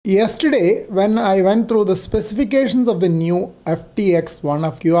Yesterday, when I went through the specifications of the new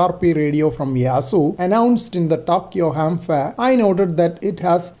FTX-1F QRP radio from Yaesu announced in the Tokyo Ham Fair, I noted that it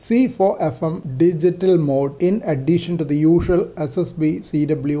has C4FM digital mode in addition to the usual SSB,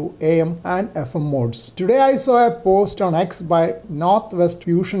 CW, AM and FM modes. Today I saw a post on X by Northwest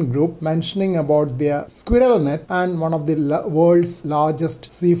Fusion Group mentioning about their Squirrel Net and one of the world's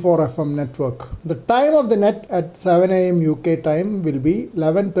largest C4FM network. The time of the net at 7 AM UK time will be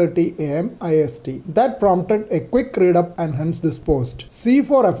 11:30 AM IST. That prompted a quick read up and hence this post.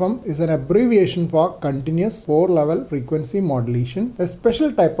 C4FM is an abbreviation for continuous 4-level frequency modulation, a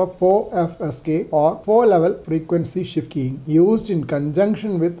special type of 4FSK or 4-level frequency shift keying used in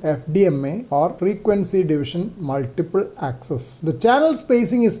conjunction with FDMA or frequency division multiple access. The channel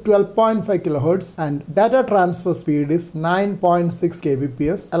spacing is 12.5 kHz and data transfer speed is 9.6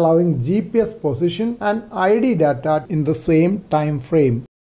 kbps, allowing GPS position and ID data in the same time frame.